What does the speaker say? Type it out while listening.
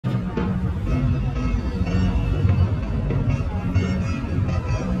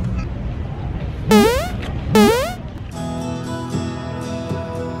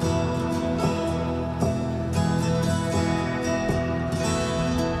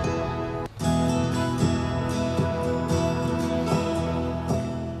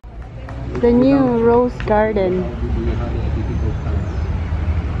The new rose garden. I'm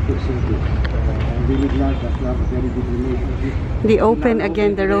really glad that we have a very good relationship. They open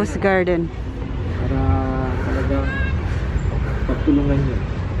again the rose garden. Para talagang pagtulungan nyo.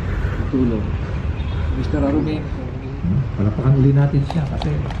 Tulong. Mr. Arumin, palapakan uli natin siya kasi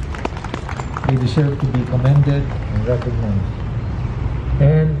they deserve to be commended and recognized.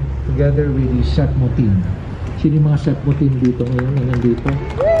 And together with the SETMO team. Sino yung mga SETMO team dito ngayon na nandito?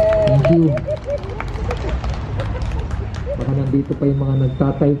 Thank you. Baka nandito pa yung mga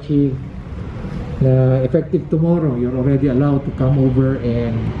nagta-tai chi na effective tomorrow. You're already allowed to come over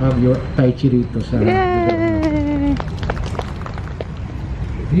and have your tai chi rito sa... Yay!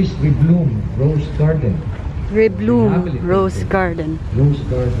 This rebloom rose garden. Rebloom rose garden. Rose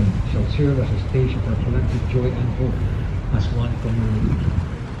garden shall serve as a station for collective joy and hope as one community.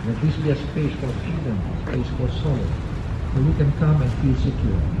 Let this be a space for freedom, a space for soul, where we can come and feel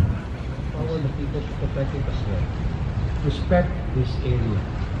secure. Empower the people to protect it as well. Respect this area.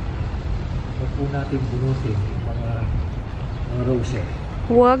 Huwag po natin bunutin yung mga roses.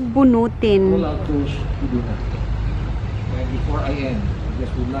 Huwag bunutin. All out those who do not. And before I end, I just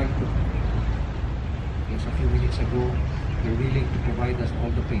would like to, just a few minutes ago, they're willing to provide us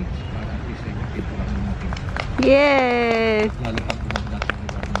all the paints para at least ay magpipurahan natin. Yes! Lalo pag natin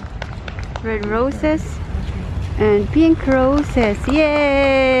Red roses and pink roses.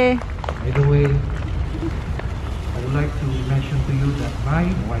 Yay! By the way, I would like to mention to you that my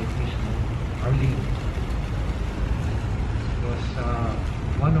wife is Arlene. Was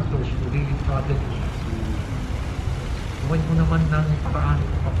one of those who really prodded me to gawin ko naman ng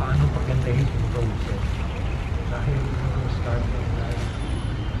paano pagandahin yung roses. Dahil yung start of life,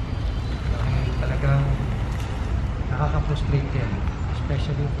 dahil talagang nakaka-frustrate yan,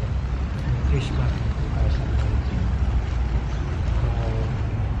 especially Christmas 2019. So,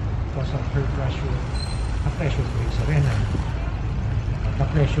 because of her pressure, na-pressure ko rin sa Rena,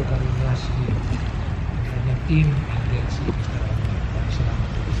 na-pressure kami niya si kanyang team, and then si Mr. Maraming salamat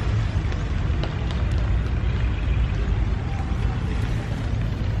po sa inyo.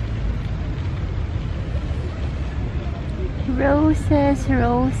 Roses,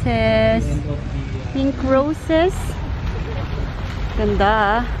 roses. Pink roses.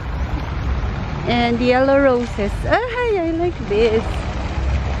 Ganda. And yellow roses. Ay, I like this.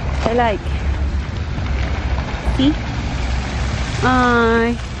 I like. See?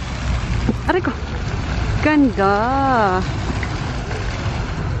 Ay. Aray ko. Ganda.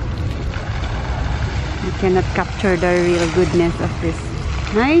 You cannot capture the real goodness of this.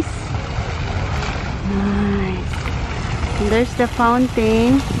 Nice. Nice. And there's the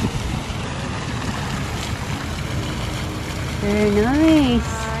fountain. Very nice.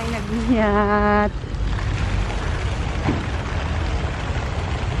 Nag-iat.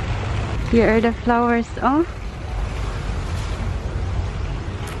 Here are the flowers. Oh.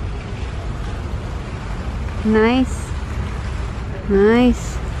 Nice.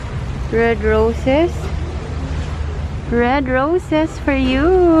 Nice. Red roses. Red roses for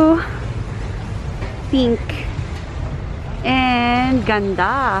you. Pink. And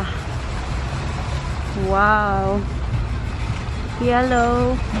ganda. Wow.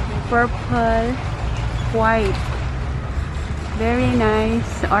 Yellow, purple, white. Very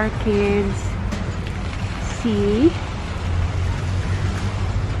nice orchids. See?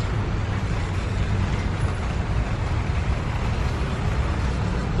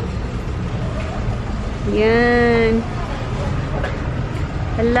 Yan.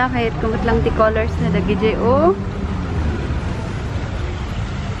 Hala, kahit kumot lang the colors na dagijay. Oh.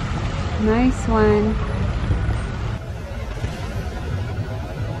 Nice one.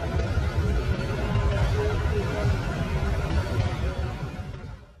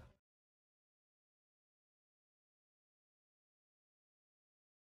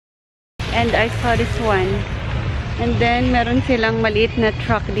 And I saw this one. And then, meron silang maliit na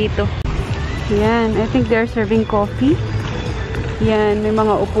truck dito. Yan. I think they're serving coffee. Yan. May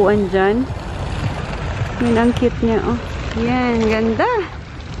mga upuan dyan. Yan. Ang cute niya. Oh. Yan. Ganda.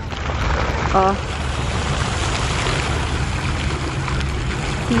 Oh.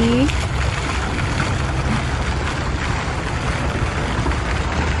 See?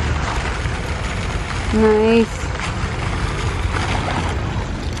 Nice.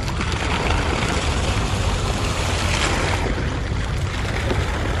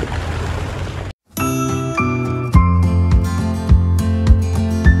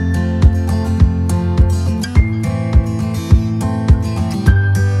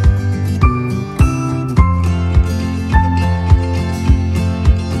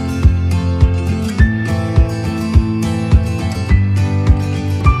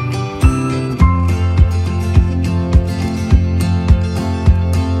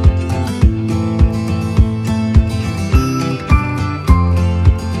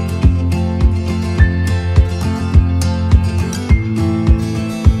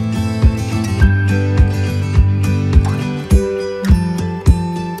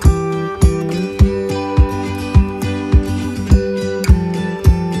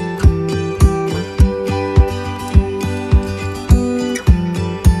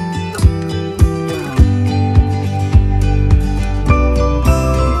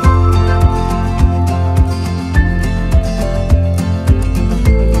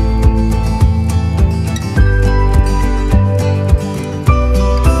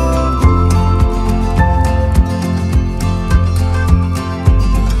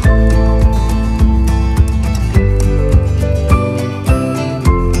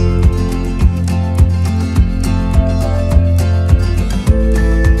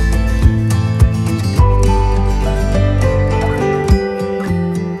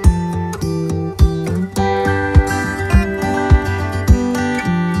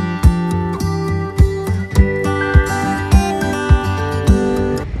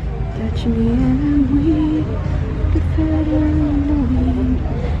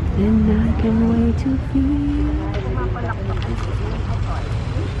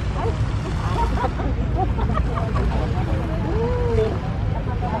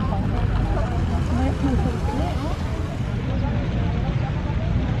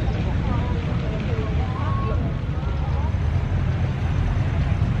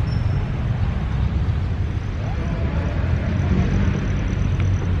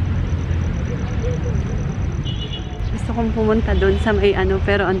 akong pumunta doon sa may ano,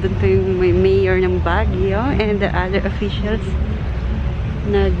 pero andun to yung may mayor ng Baguio and the other officials.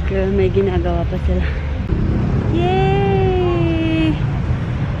 May ginagawa pa sila. Yay!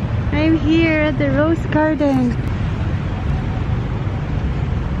 I'm here at the Rose Garden.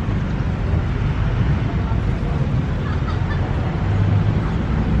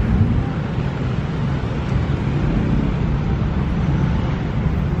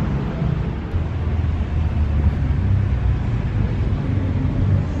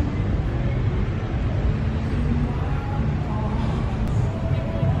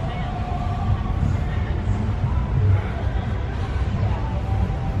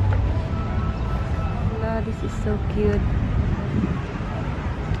 This is so cute.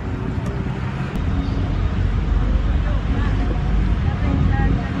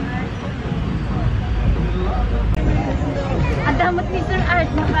 Ang damot ni Sir Art,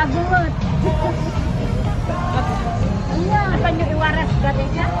 makabungot. Apa nyo iwaras gati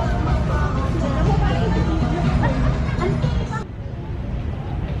ka?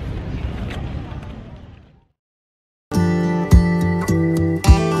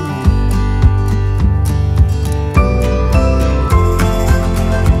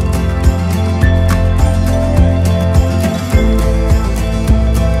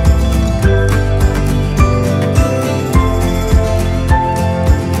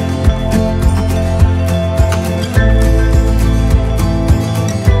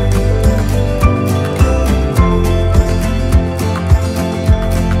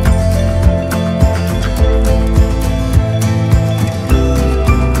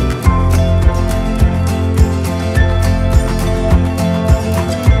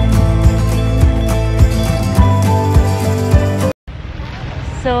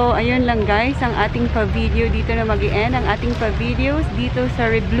 So, ayun lang guys, ang ating pa-video dito na mag-i-end. Ang ating pa-videos dito sa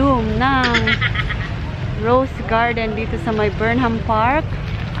rebloom ng Rose Garden dito sa may Burnham Park.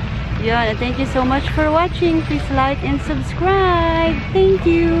 Yan, and thank you so much for watching. Please like and subscribe. Thank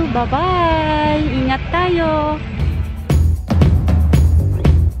you. Bye-bye. Ingat tayo.